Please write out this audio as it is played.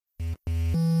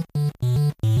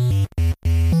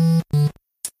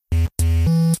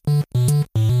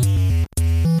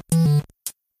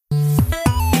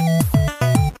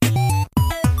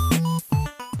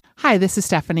Hi, this is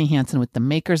Stephanie Hansen with the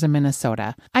Makers of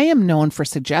Minnesota. I am known for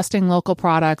suggesting local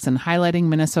products and highlighting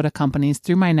Minnesota companies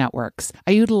through my networks.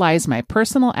 I utilize my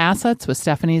personal assets with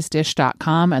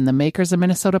stephaniesdish.com and the Makers of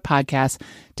Minnesota podcast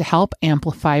to help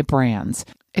amplify brands.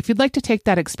 If you'd like to take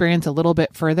that experience a little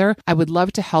bit further, I would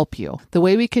love to help you. The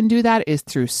way we can do that is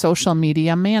through social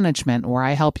media management, where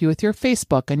I help you with your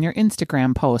Facebook and your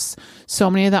Instagram posts. So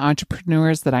many of the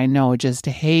entrepreneurs that I know just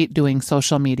hate doing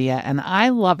social media, and I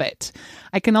love it.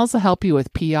 I can also help you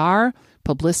with PR,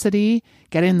 publicity,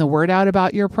 getting the word out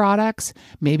about your products.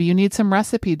 Maybe you need some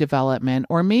recipe development,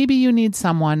 or maybe you need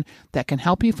someone that can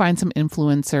help you find some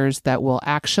influencers that will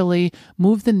actually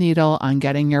move the needle on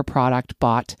getting your product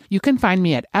bought. You can find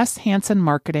me at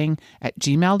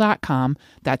shansenmarketing@gmail.com.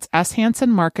 That's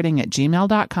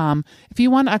shansenmarketing@gmail.com if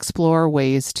you want to explore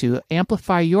ways to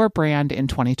amplify your brand in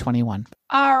 2021.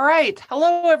 All right.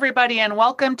 Hello, everybody, and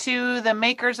welcome to the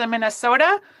Makers of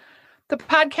Minnesota, the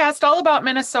podcast all about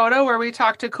Minnesota, where we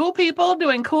talk to cool people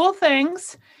doing cool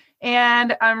things.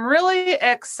 And I'm really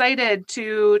excited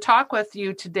to talk with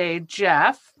you today,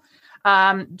 Jeff.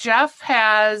 Jeff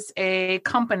has a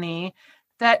company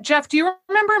that, Jeff, do you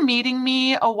remember meeting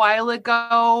me a while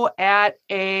ago at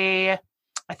I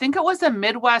think it was a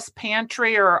Midwest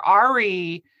Pantry or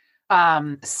ARI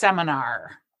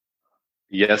seminar?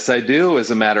 Yes, I do, as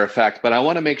a matter of fact, but I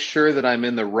want to make sure that I'm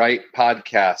in the right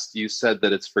podcast. You said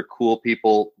that it's for cool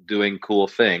people doing cool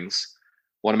things.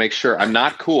 I want to make sure I'm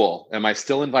not cool. Am I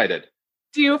still invited?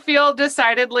 Do you feel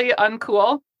decidedly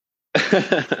uncool?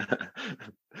 I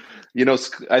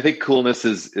think coolness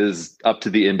is up to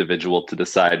the individual to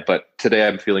decide, but today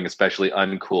I'm feeling especially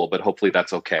uncool, but hopefully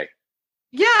that's okay.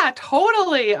 Yeah,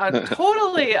 totally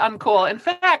uncool. In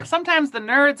fact, sometimes the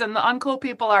nerds and the uncool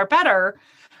people are better.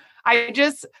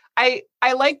 I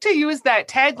like to use that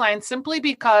tagline simply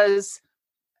because,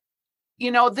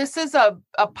 this is a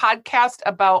podcast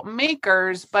about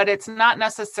makers, but it's not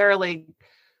necessarily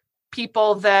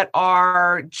people that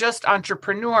are just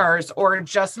entrepreneurs or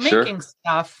just making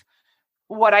stuff.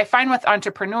 What I find with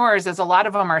entrepreneurs is a lot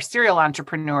of them are serial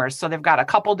entrepreneurs. So they've got a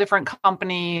couple different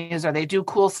companies or they do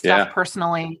cool stuff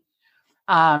personally.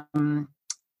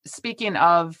 Speaking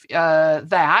of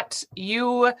that,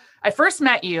 I first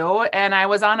met you and I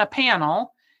was on a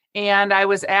panel and I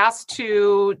was asked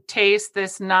to taste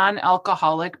this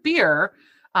non-alcoholic beer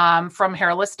from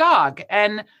Hairless Dog.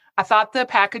 And I thought the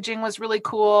packaging was really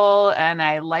cool and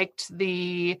I liked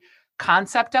the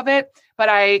concept of it, but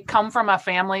I come from a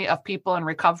family of people in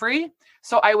recovery.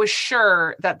 So I was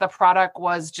sure that the product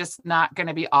was just not going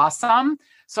to be awesome.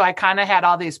 So I kind of had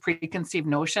all these preconceived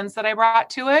notions that I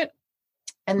brought to it.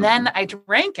 And then I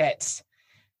drank it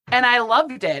and I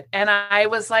loved it. And I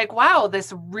was like, wow,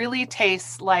 this really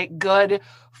tastes like good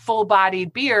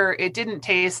full-bodied beer. It didn't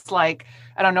taste like,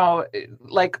 I don't know,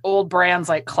 like old brands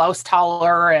like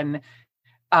Klausthaler and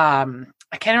I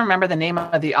can't remember the name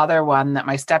of the other one that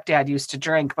my stepdad used to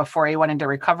drink before he went into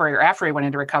recovery or after he went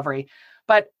into recovery.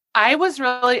 But I was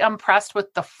really impressed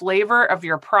with the flavor of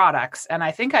your products. And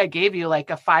I think I gave you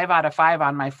like a 5 out of 5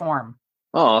 on my form.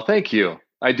 Oh, thank you.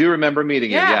 I do remember meeting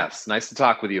you. Yes. Nice to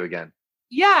talk with you again.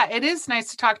 Yeah, it is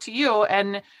nice to talk to you.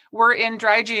 And we're in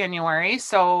dry January,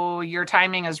 so your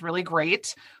timing is really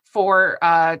great for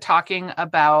talking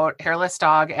about Hairless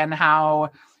Dog and how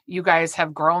you guys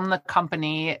have grown the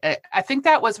company. I think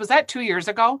was that 2 years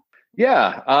ago?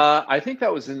 Yeah, I think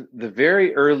that was in the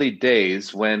very early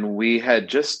days when we had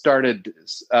just started.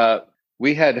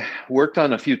 We had worked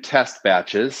on a few test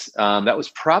batches. That was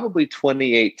probably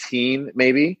 2018,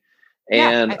 maybe.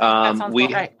 And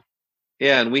right.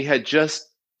 And we had just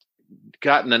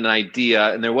gotten an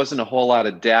idea, and there wasn't a whole lot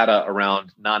of data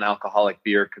around non-alcoholic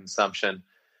beer consumption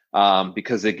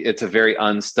because it's a very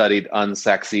unstudied,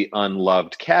 unsexy,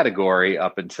 unloved category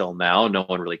up until now. No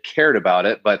one really cared about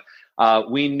it, but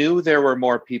we knew there were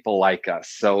more people like us.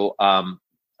 So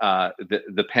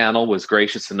the panel was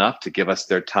gracious enough to give us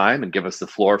their time and give us the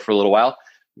floor for a little while,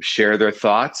 share their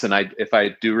thoughts. And if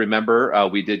I do remember,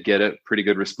 we did get a pretty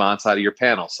good response out of your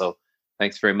panel. So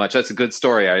thanks very much. That's a good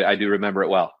story. I do remember it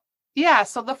well. Yeah.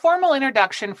 So the formal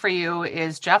introduction for you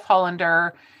is Jeff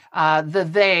Hollander. The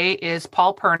they is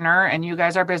Paul Perner, and you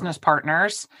guys are business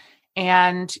partners.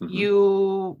 And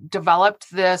you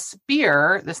developed this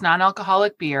beer, this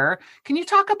non-alcoholic beer. Can you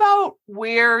talk about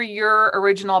where your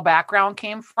original background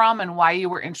came from and why you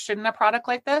were interested in a product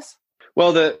like this?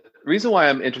 Well, the reason why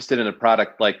I'm interested in a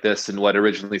product like this and what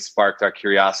originally sparked our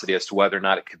curiosity as to whether or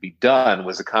not it could be done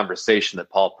was a conversation that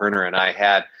Paul Perner and I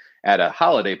had at a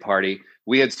holiday party.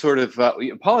 We had sort of,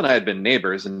 Paul and I had been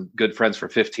neighbors and good friends for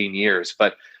 15 years,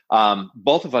 but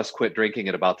both of us quit drinking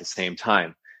at about the same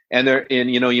time. And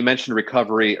you mentioned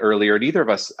recovery earlier. Neither of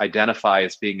us identify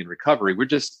as being in recovery. We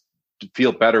just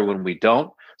feel better when we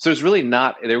don't. So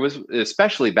there was,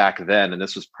 especially back then, and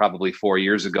this was probably 4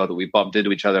 years ago, that we bumped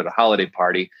into each other at a holiday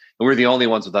party, and we were the only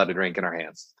ones without a drink in our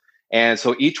hands. And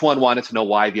so each one wanted to know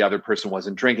why the other person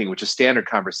wasn't drinking, which is standard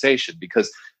conversation.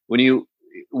 Because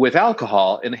with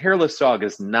alcohol, and Hairless Dog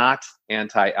is not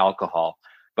anti-alcohol,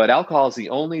 but alcohol is the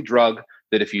only drug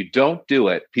that if you don't do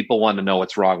it, people want to know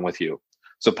what's wrong with you.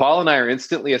 So Paul and I are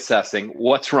instantly assessing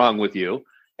what's wrong with you.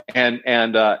 And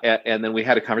then we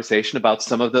had a conversation about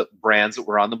some of the brands that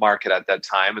were on the market at that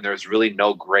time. And there was really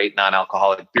no great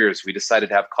non-alcoholic beers. We decided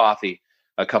to have coffee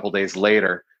a couple days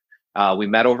later. We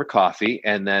met over coffee,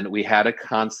 and then we had a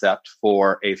concept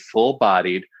for a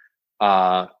full-bodied,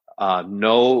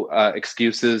 no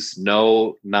excuses,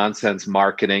 no nonsense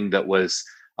marketing that was,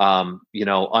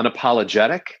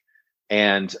 unapologetic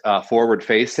and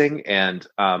forward-facing, and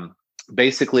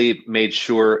basically made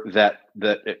sure that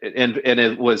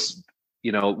it was,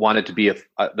 wanted to be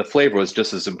the flavor was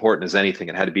just as important as anything.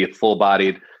 It had to be a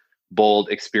full-bodied, bold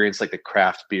experience like the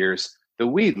craft beers that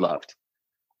we loved.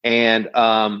 And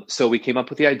so we came up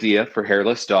with the idea for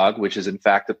Hairless Dog, which is in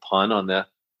fact a pun on the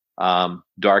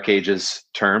Dark Ages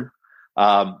term.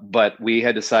 But we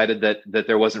had decided that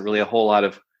there wasn't really a whole lot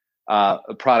of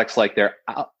products like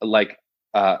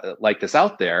this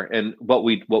out there. And what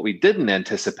we didn't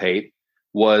anticipate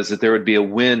was that there would be a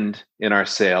wind in our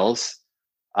sales,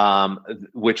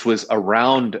 which was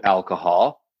around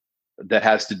alcohol, that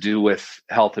has to do with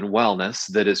health and wellness,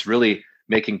 that is really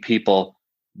making people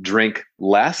drink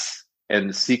less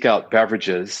and seek out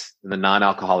beverages in the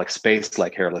non-alcoholic space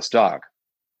like Hairless Dog.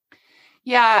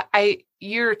 Yeah,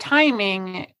 your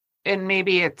timing, and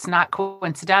maybe it's not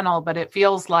coincidental, but it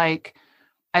feels like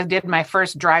I did my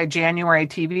first Dry January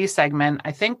TV segment,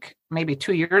 I think maybe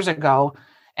 2 years ago,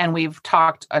 and we've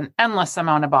talked an endless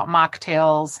amount about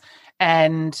mocktails.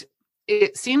 And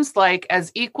it seems like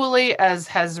as equally as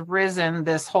has risen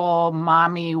this whole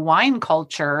mommy wine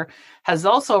culture, has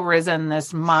also risen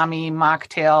this mommy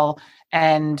mocktail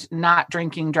and not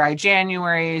drinking Dry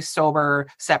January, sober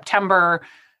September.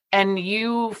 And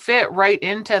you fit right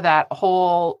into that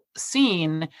whole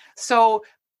scene. So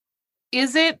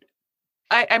is it,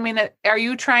 I mean, are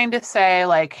you trying to say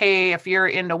like, hey, if you're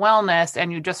into wellness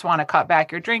and you just want to cut back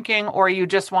your drinking, or you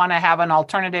just want to have an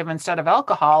alternative instead of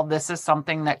alcohol, this is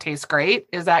something that tastes great?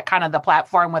 Is that kind of the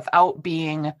platform without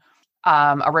being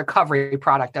a recovery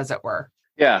product, as it were?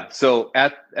 Yeah. So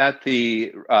at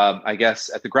the, I guess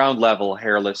at the ground level,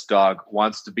 Hairless Dog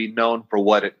wants to be known for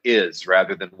what it is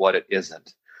rather than what it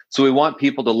isn't. So we want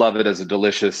people to love it as a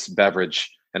delicious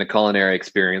beverage and a culinary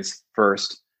experience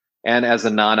first, and as a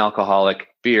non-alcoholic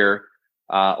beer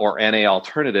or NA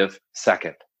alternative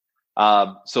second.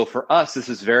 So for us, this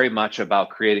is very much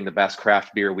about creating the best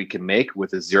craft beer we can make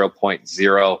with a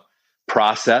 0.0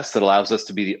 process that allows us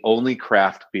to be the only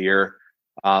craft beer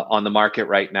on the market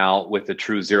right now with a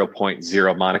true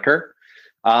 0.0 moniker.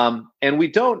 And we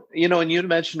don't, and you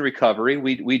mentioned recovery.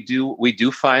 We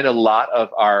do find a lot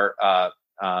of our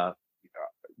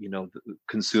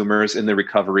consumers in the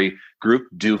recovery group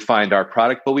do find our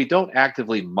product, but we don't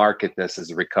actively market this as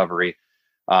a recovery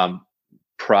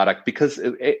product because,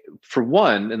 for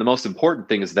one, and the most important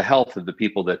thing is the health of the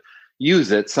people that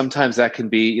use it. Sometimes that can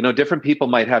be, different people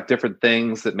might have different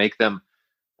things that make them,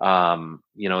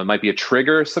 it might be a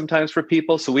trigger sometimes for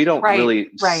people. So we don't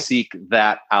really seek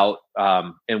that out.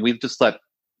 And we've just let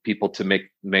people to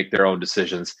make their own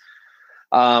decisions.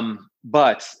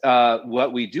 But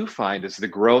what we do find is the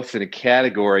growth in a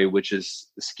category which is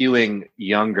skewing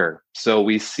younger. So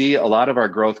we see a lot of our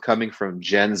growth coming from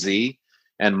Gen Z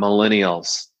and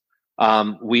millennials.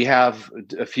 We have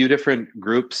a few different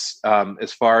groups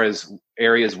as far as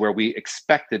areas where we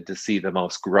expected to see the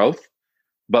most growth,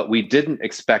 but we didn't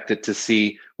expect it to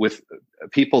see with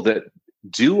people that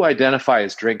do identify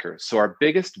as drinkers. So our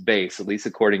biggest base, at least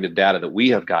according to data that we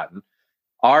have gotten,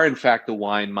 are in fact the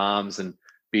wine moms and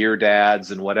beer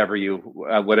dads and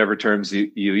whatever terms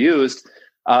you used,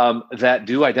 that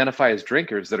do identify as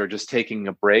drinkers, that are just taking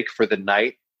a break for the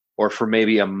night or for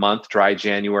maybe a month, Dry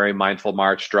January, Mindful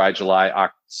March, Dry July,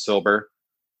 October,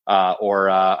 or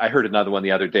I heard another one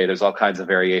the other day. There's all kinds of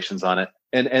variations on it.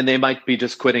 And they might be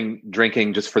just quitting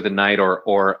drinking just for the night,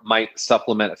 or might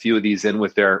supplement a few of these in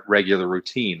with their regular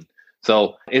routine.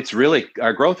 So it's really,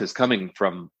 our growth is coming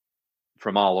from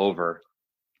all over.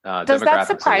 Does that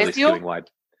surprise you? Wide.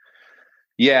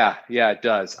 Yeah, it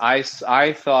does.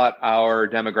 I thought our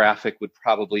demographic would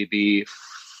probably be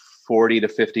 40 to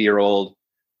 50-year-old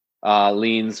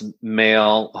leans,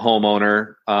 male,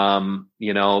 homeowner,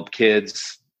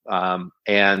 kids,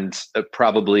 and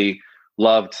probably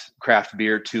loved craft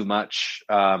beer too much.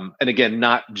 And again,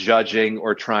 not judging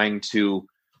or trying to.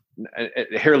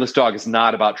 Hairless Dog is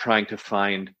not about trying to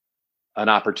find an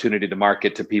opportunity to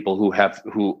market to people who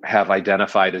have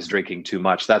identified as drinking too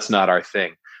much. That's not our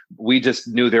thing. We just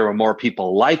knew there were more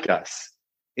people like us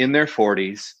in their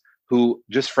 40s who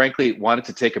just frankly wanted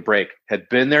to take a break, had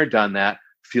been there, done that,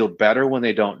 feel better when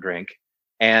they don't drink.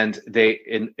 And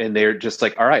they're just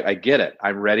like, all right, I get it.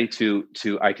 I'm ready to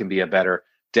I can be a better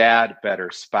dad,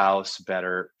 better spouse,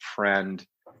 better friend,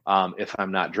 if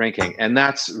I'm not drinking. And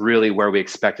that's really where we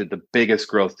expected the biggest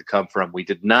growth to come from. We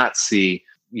did not see,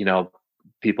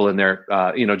 people in their,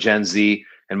 Gen Z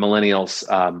and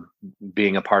millennials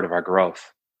being a part of our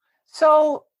growth.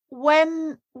 So what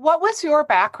was your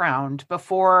background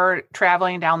before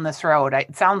traveling down this road?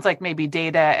 It sounds like maybe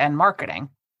data and marketing.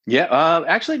 Yeah,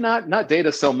 actually not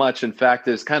data so much. In fact,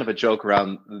 there's kind of a joke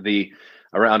around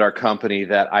our company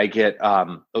that I get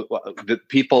the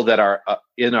people that are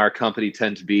in our company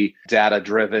tend to be data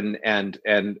driven and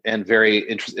very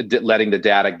interested, letting the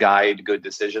data guide good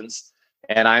decisions.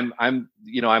 And I'm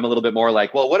a little bit more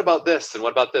like, well, what about this and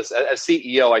what about this? As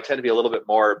CEO, I tend to be a little bit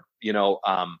more,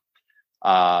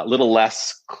 a little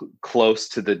less close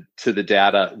to the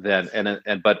data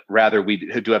but rather we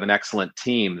do have an excellent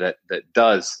team that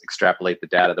does extrapolate the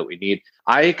data that we need.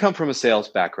 I come from a sales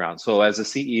background. So as a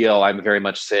CEO, I'm very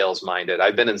much sales minded.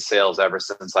 I've been in sales ever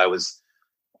since I was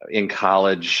in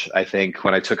college. I think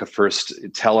when I took a first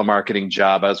telemarketing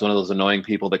job, I was one of those annoying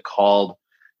people that called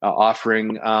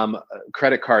offering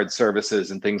credit card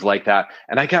services and things like that.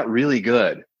 And I got really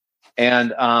good.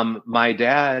 And my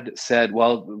dad said,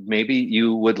 well, maybe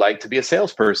you would like to be a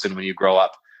salesperson when you grow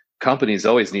up. Companies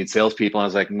always need salespeople. And I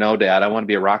was like, no, Dad, I want to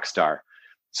be a rock star.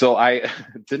 So I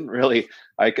didn't really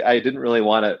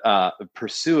want to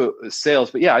pursue sales.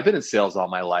 But yeah, I've been in sales all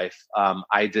my life.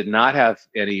 I did not have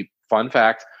any, fun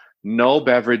fact, no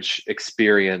beverage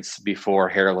experience before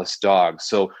Hairless Dog.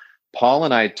 So Paul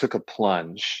and I took a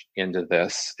plunge into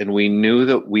this, and we knew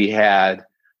that we had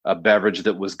a beverage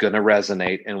that was going to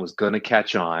resonate and was going to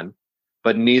catch on,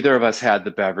 but neither of us had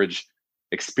the beverage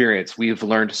experience. We've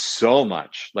learned so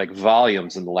much, like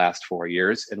volumes, in the last 4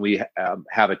 years, and we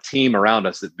have a team around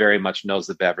us that very much knows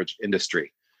the beverage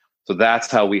industry. So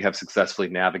that's how we have successfully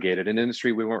navigated an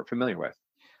industry we weren't familiar with.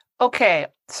 Okay,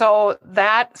 so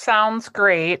that sounds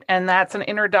great. And that's an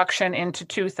introduction into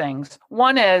two things.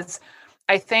 One is,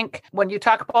 I think when you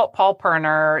talk about Paul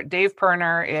Perner, Dave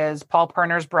Perner is Paul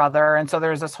Perner's brother. And so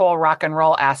there's this whole rock and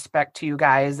roll aspect to you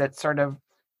guys that's sort of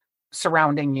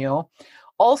surrounding you.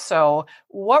 Also,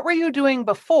 what were you doing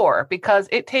before? Because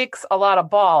it takes a lot of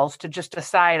balls to just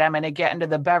decide I'm going to get into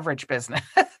the beverage business.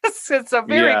 It's a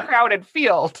very crowded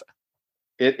field.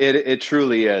 It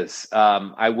truly is.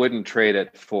 I wouldn't trade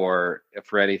it for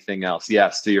anything else.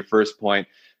 Yes, to your first point,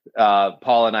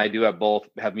 Paul and I both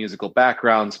have musical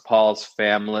backgrounds. Paul's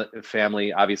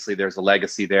family, obviously there's a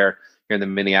legacy there here in the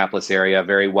Minneapolis area,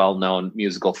 very well-known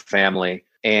musical family.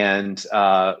 And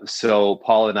so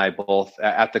Paul and I both,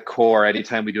 at the core,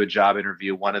 anytime we do a job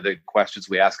interview, one of the questions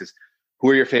we ask is, who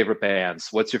are your favorite bands?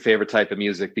 What's your favorite type of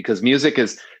music? Because music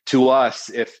is, to us,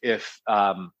 if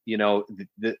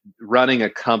running a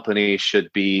company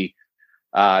should be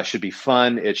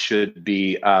fun. It should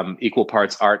be equal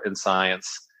parts art and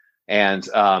science. And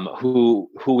who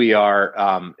we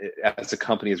are as a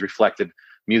company is reflected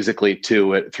musically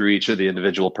too through each of the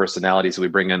individual personalities that we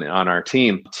bring in on our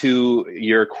team. To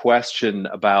your question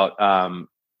about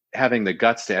having the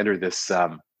guts to enter this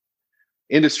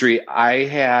industry,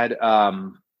 I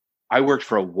worked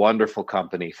for a wonderful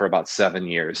company for about 7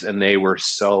 years, and they were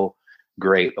so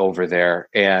great over there.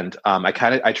 And I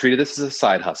treated this as a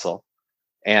side hustle.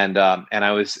 And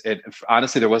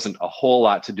honestly, there wasn't a whole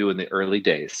lot to do in the early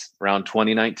days. Around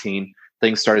 2019,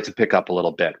 things started to pick up a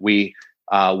little bit. We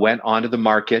went onto the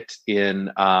market in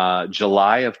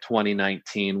July of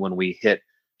 2019 when we hit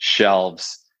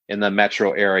shelves in the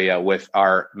metro area with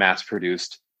our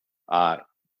mass-produced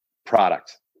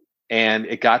product. And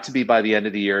it got to be, by the end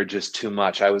of the year, just too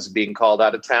much. I was being called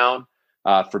out of town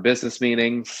for business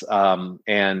meetings.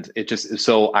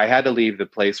 So I had to leave the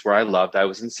place where I loved. I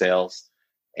was in sales.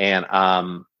 And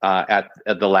at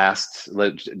the last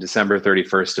December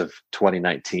 31st of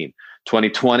 2019,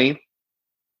 2020,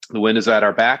 the wind is at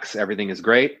our backs. Everything is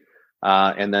great.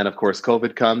 And then, of course,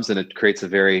 COVID comes, and it creates a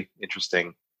very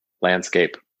interesting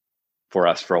landscape for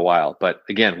us for a while. But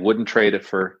again, wouldn't trade it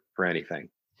for anything.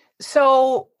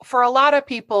 So for a lot of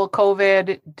people,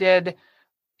 COVID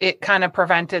kind of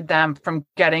prevented them from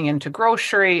getting into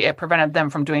grocery. It prevented them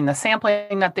from doing the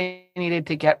sampling that they needed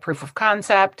to get proof of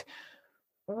concept.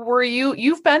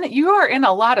 you are in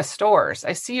a lot of stores.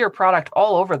 I see your product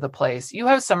all over the place. You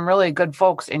have some really good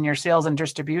folks in your sales and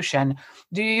distribution.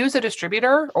 Do you use a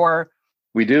distributor or?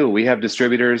 We do. We have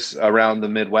distributors around the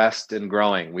Midwest and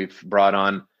growing. We've brought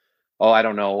on, I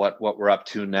don't know what we're up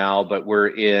to now, but we're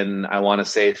in, I want to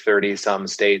say 30 some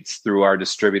states through our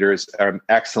distributors, our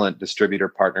excellent distributor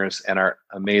partners and our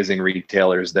amazing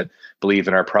retailers that believe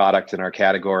in our product and our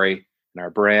category and our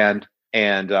brand.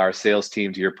 And our sales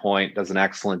team, to your point, does an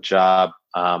excellent job.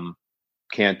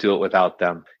 Can't do it without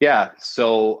them. Yeah.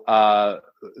 So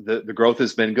the growth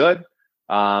has been good.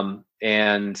 And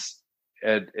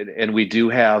we do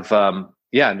have,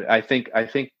 I think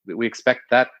we expect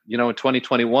that, in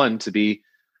 2021 to be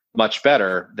much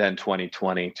better than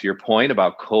 2020. To your point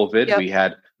about COVID, Yep. We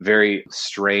had very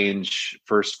strange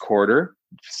first quarter.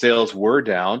 Sales were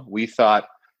down. We thought,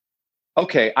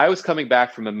 okay, I was coming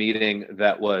back from a meeting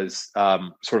that was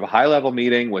sort of a high level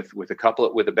meeting with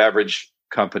a beverage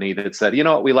company that said, you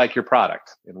know what, we like your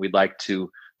product and we'd like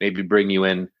to maybe bring you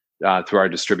in through our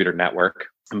distributor network.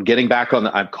 I'm getting back on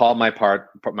I've called my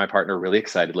partner really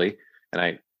excitedly, and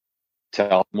I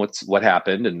tell them what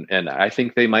happened, and I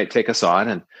think they might take us on.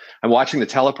 And I'm watching the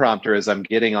teleprompter as I'm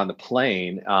getting on the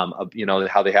plane. How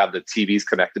they have the TVs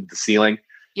connected to the ceiling.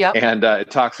 Yep. And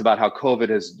it talks about how COVID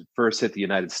has first hit the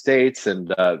United States,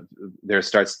 and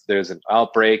there's an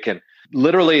outbreak, and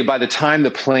literally by the time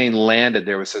the plane landed,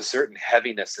 there was a certain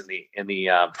heaviness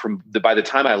by the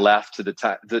time I left to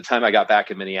the time I got back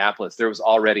in Minneapolis, there was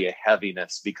already a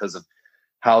heaviness because of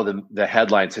how the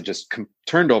headlines had just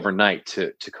turned overnight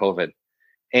to COVID.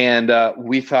 And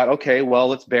we thought, okay, well,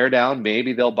 let's bear down.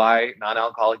 Maybe they'll buy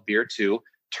non-alcoholic beer too.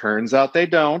 Turns out they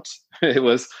don't. It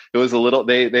was a little.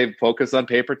 They focus on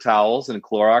paper towels and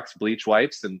Clorox bleach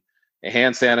wipes and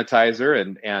hand sanitizer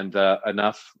and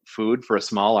enough food for a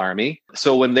small army.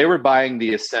 So when they were buying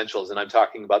the essentials, and I'm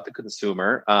talking about the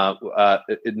consumer,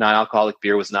 non-alcoholic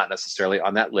beer was not necessarily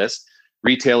on that list.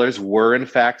 Retailers were in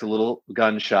fact a little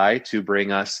gun shy to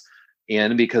bring us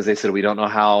in because they said we don't know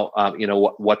how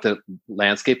what the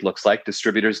landscape looks like.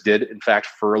 Distributors did in fact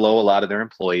furlough a lot of their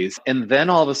employees, and then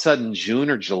all of a sudden June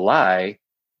or July,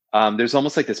 there's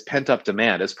almost like this pent up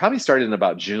demand. It's probably started in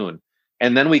about June,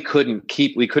 and then we couldn't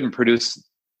produce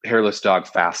Hairless Dog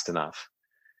fast enough,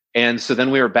 and so then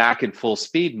we were back in full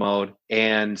speed mode,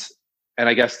 and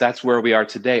I guess that's where we are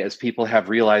today, as people have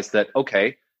realized that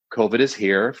okay, COVID is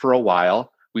here for a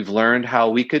while. We've learned how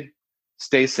we could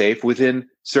stay safe within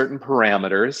certain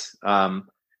parameters,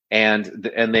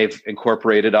 and they've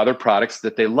incorporated other products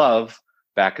that they love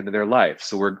back into their life.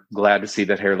 So we're glad to see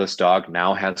that Hairless Dog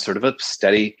now has sort of a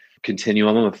steady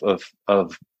continuum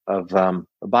of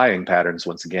buying patterns.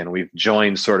 Once again, we've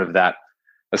joined sort of that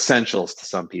essentials to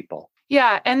some people.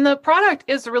 Yeah, and the product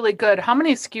is really good. How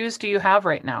many SKUs do you have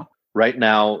right now? Right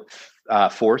now, 4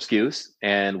 SKUs,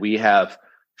 and we have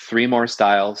 3 more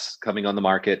styles coming on the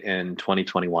market in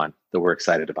 2021 that we're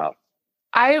excited about.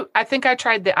 I think I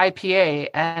tried the IPA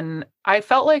and I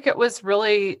felt like it was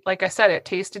really, like I said, it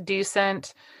tasted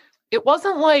decent. It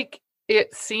wasn't like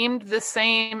it seemed the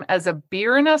same as a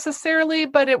beer necessarily,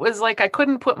 but it was like I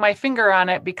couldn't put my finger on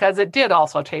it because it did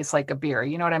also taste like a beer.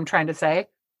 You know what I'm trying to say?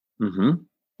 Mm-hmm.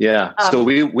 Yeah. So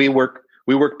we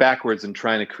work backwards in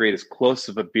trying to create as close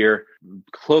of a beer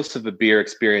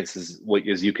experience as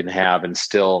you can have and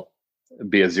still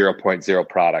be a 0.0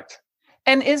 product.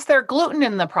 And is there gluten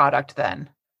in the product then?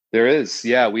 There is.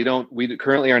 Yeah. We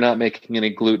currently are not making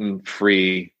any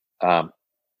gluten-free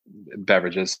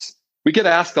beverages. We get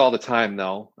asked all the time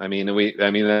though. I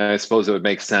suppose it would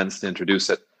make sense to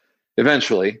introduce it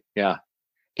eventually. Yeah.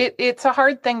 It's a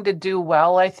hard thing to do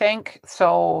well, I think.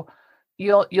 So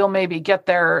you'll maybe get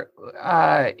there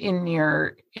in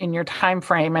your time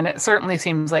frame, and it certainly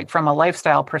seems like from a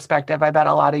lifestyle perspective, I bet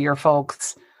a lot of your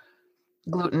folks,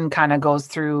 gluten kind of goes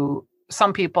through.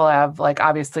 Some people have like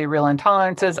obviously real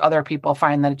intolerances. Other people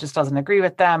find that it just doesn't agree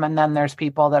with them, and then there's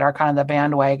people that are kind of the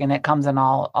bandwagon. It comes in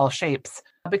all shapes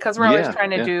because we're always trying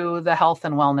to do the health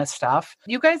and wellness stuff.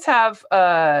 You guys have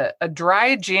a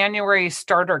dry January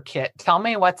starter kit. Tell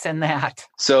me what's in that.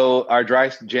 So our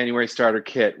dry January starter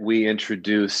kit we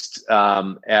introduced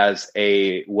as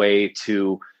a way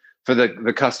for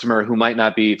the customer who might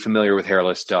not be familiar with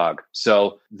Hairless Dog.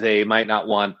 So they might not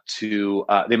want to,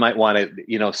 they might want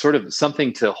to, sort of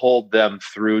something to hold them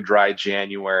through dry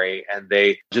January. And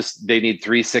they need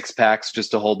 3 6-packs just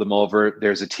to hold them over.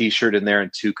 There's a t-shirt in there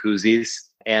and 2 koozies.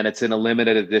 And it's in a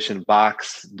limited edition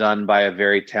box done by a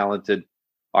very talented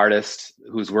artist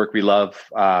whose work we love.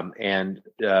 That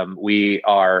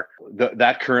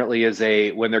currently is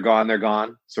a when they're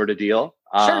gone sort of deal.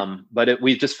 Sure. But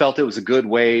we just felt it was a good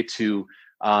way to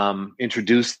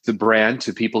introduce the brand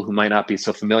to people who might not be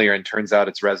so familiar, and turns out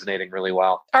it's resonating really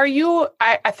well. Are you,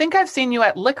 I think I've seen you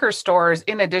at liquor stores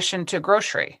in addition to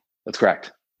grocery. That's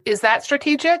correct. Is that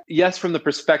strategic? Yes, from the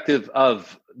perspective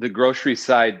of the grocery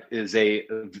side is a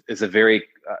very,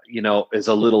 is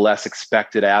a little less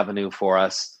expected avenue for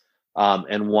us.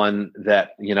 And one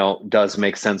that, does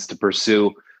make sense to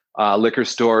pursue. Liquor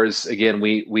stores, again,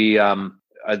 we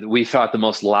thought the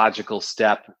most logical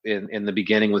step in the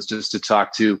beginning was just to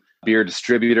talk to beer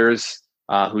distributors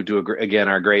who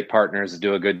are great partners,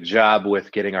 do a good job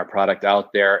with getting our product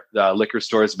out there. The liquor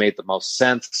stores made the most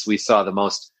sense. We saw the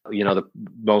most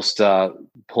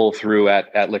pull through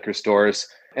at liquor stores.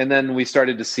 And then we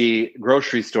started to see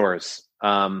grocery stores,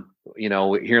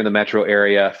 here in the metro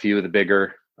area, a few of the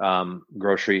bigger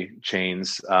grocery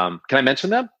chains. Can I mention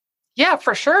them? Yeah,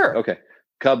 for sure. Okay.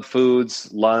 Cub Foods,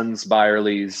 Lund's,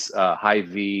 Byerly's,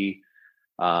 Hy-Vee,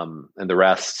 and the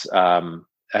rest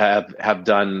have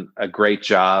done a great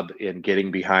job in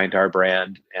getting behind our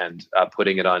brand and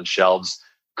putting it on shelves.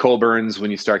 Coburn's,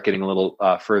 when you start getting a little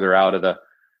further out of the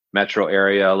metro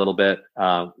area a little bit,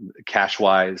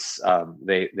 cash-wise,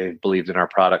 they've believed in our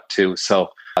product too. So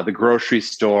the grocery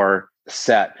store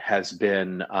set has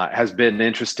been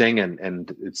interesting,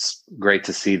 and it's great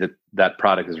to see that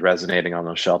product is resonating on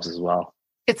those shelves as well.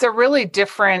 It's a really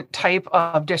different type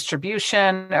of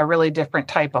distribution, a really different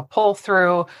type of pull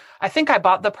through. I think I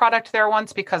bought the product there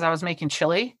once because I was making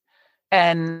chili,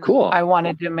 and cool. I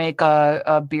wanted to make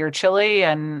a beer chili,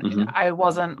 and I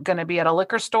wasn't going to be at a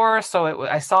liquor store. So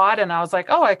I saw it and I was like,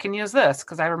 oh, I can use this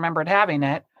because I remembered having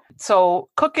it. So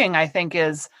cooking, I think,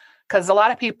 is because a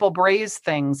lot of people braise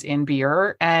things in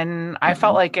beer, and I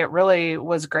felt like it really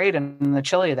was great in the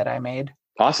chili that I made.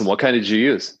 Awesome. What kind did you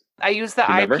use? I used the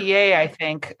IPA, I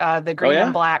think, the green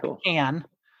and black can.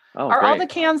 Oh, Are great. all the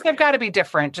cans, they've got to be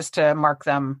different just to mark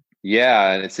them.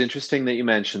 Yeah, and it's interesting that you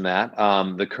mentioned that.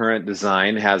 The current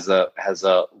design has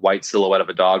a white silhouette of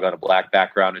a dog on a black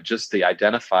background, and just the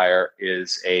identifier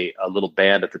is a little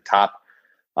band at the top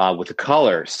with a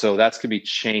color. So that's going to be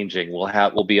changing.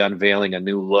 We'll be unveiling a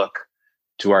new look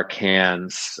to our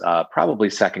cans probably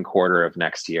second quarter of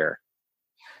next year.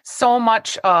 So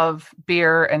much of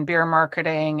beer and beer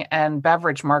marketing and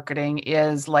beverage marketing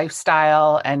is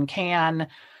lifestyle and can.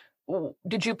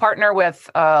 Did you partner with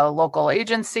a local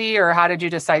agency, or how did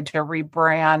you decide to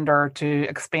rebrand or to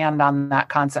expand on that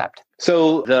concept?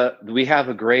 So we have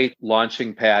a great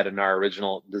launching pad in our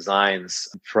original designs.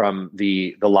 From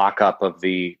the lockup of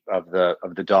the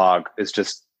dog is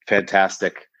just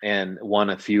fantastic, and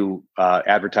won a few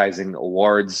advertising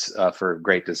awards for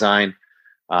great design.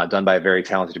 Done by a very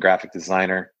talented graphic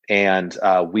designer. And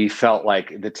we felt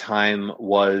like the time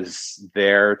was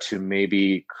there to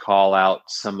maybe call out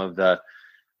some of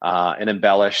and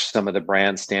embellish some of the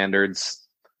brand standards,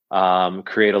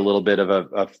 create a little bit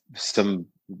of some,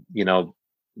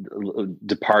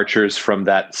 departures from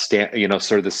that, sort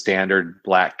of the standard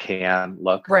black can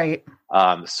look. Right.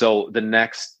 So the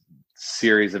next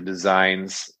series of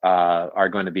designs are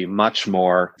going to be much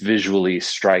more visually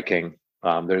striking.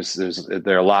 There's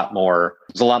a lot more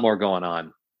going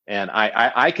on, and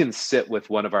I can sit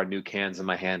with one of our new cans in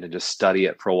my hand and just study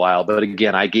it for a while. But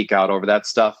again, I geek out over that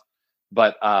stuff.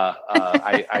 But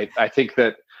I think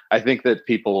that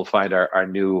people will find our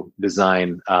new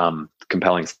design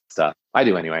compelling stuff. I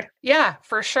do anyway. Yeah,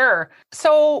 for sure.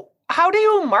 So how do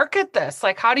you market this?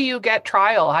 Like, how do you get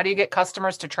trial? How do you get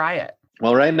customers to try it?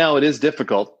 Well, right now it is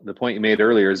difficult. The point you made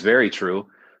earlier is very true.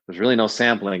 There's really no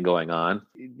sampling going on.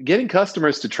 Getting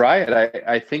customers to try it,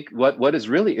 I think what is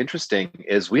really interesting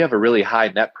is we have a really high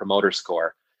net promoter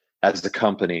score as a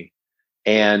company.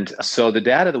 And so the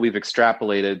data that we've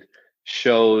extrapolated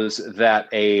shows that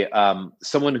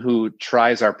someone who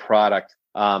tries our product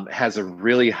has a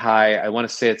really high, I want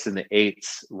to say it's in the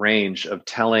 8s range of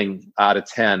telling out of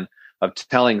 10 of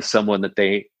telling someone that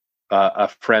they, a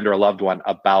friend or a loved one,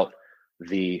 about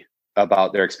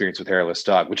their experience with hairless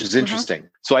dog, which is interesting.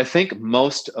 So I think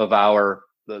most of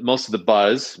the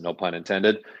buzz, no pun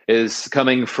intended, is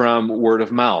coming from word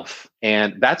of mouth.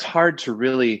 And that's hard to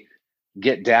really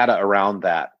get data around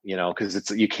that,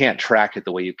 because you can't track it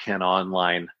the way you can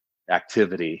online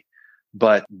activity.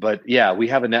 But yeah, we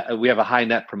have a high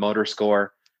net promoter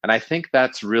score. And I think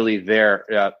that's really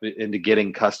there into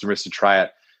getting customers to try it.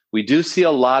 We do see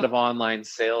a lot of online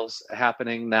sales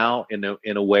happening now in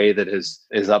a way that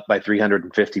is up by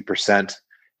 350%.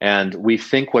 And we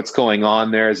think what's going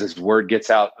on there is as word gets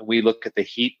out, we look at the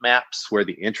heat maps where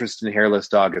the interest in hairless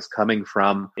dog is coming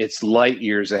from. It's light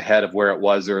years ahead of where it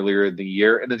was earlier in the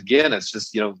year. And again, it's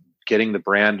just, getting the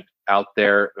brand out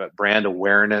there, brand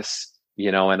awareness,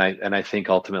 and I think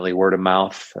ultimately word of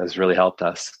mouth has really helped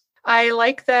us. I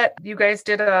like that you guys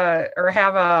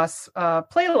have a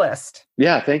playlist.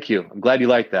 Yeah, thank you. I'm glad you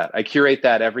like that. I curate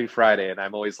that every Friday, and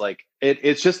I'm always like,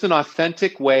 it's just an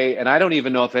authentic way. And I don't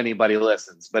even know if anybody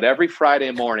listens, but every Friday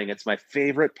morning, it's my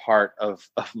favorite part of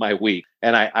my week.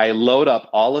 And I load up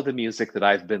all of the music that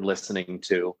I've been listening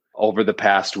to over the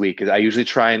past week. I usually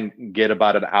try and get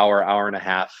about an hour and a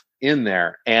half in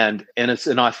there. And it's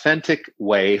an authentic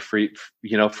way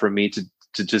for me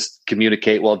to just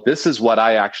communicate, well, this is what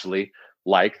I actually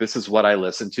like. This is what I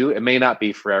listen to. It may not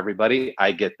be for everybody.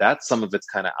 I get that. Some of it's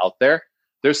kind of out there.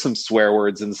 There's some swear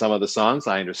words in some of the songs.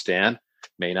 I understand.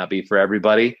 May not be for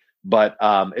everybody, but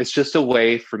it's just a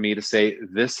way for me to say,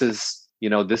 this is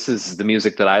the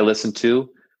music that I listen to.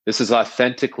 This is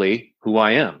authentically who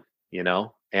I am,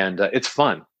 and it's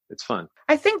fun. It's fun.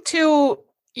 I think too,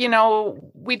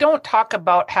 we don't talk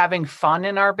about having fun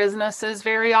in our businesses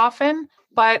very often,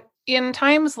 but in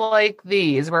times like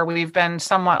these, where we've been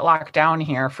somewhat locked down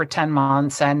here for 10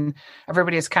 months and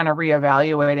everybody's kind of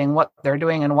reevaluating what they're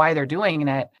doing and why they're doing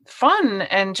it, fun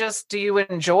and just do you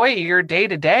enjoy your day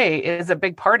to day is a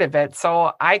big part of it.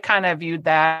 So I kind of viewed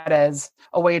that as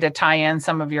a way to tie in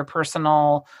some of your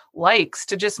personal likes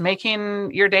to just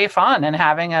making your day fun and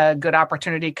having a good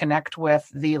opportunity to connect with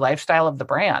the lifestyle of the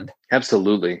brand.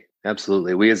 Absolutely.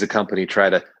 Absolutely. We as a company try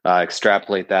to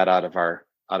extrapolate that out of our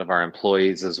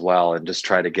employees as well, and just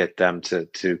try to get them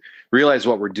to realize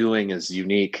what we're doing is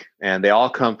unique. And they all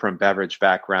come from beverage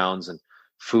backgrounds and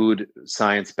food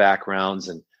science backgrounds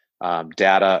and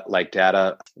data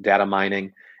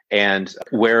mining, and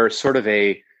where sort of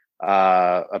a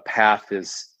path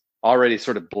is already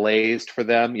sort of blazed for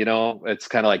them. It's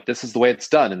kind of like, this is the way it's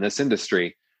done in this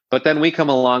industry. But then we come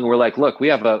along, we're like, look, we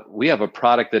have a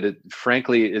product that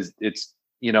frankly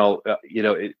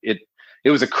it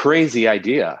was a crazy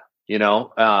idea, it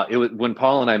was when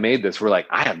Paul and I made this, we're like,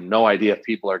 I have no idea if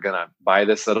people are going to buy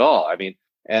this at all. I mean,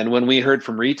 and when we heard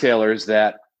from retailers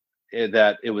that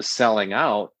it was selling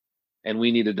out and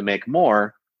we needed to make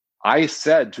more, I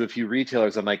said to a few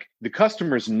retailers, I'm like, the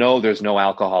customers know there's no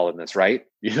alcohol in this, right?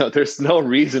 There's no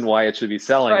reason why it should be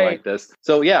selling like this.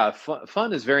 So yeah,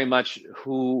 fun is very much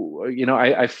who,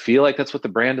 I feel like that's what the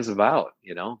brand is about,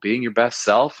 being your best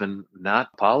self and not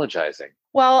apologizing.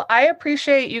 Well, I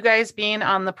appreciate you guys being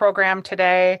on the program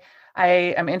today.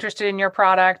 I am interested in your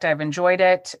product. I've enjoyed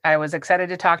it. I was excited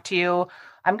to talk to you.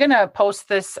 I'm going to post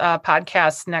this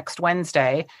podcast next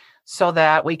Wednesday so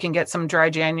that we can get some dry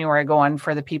January going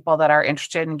for the people that are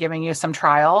interested in giving you some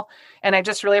trial. And I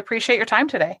just really appreciate your time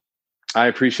today. I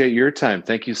appreciate your time.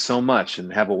 Thank you so much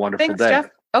and have a wonderful day. Thanks,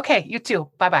 Jeff. Okay, you too.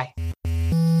 Bye-bye.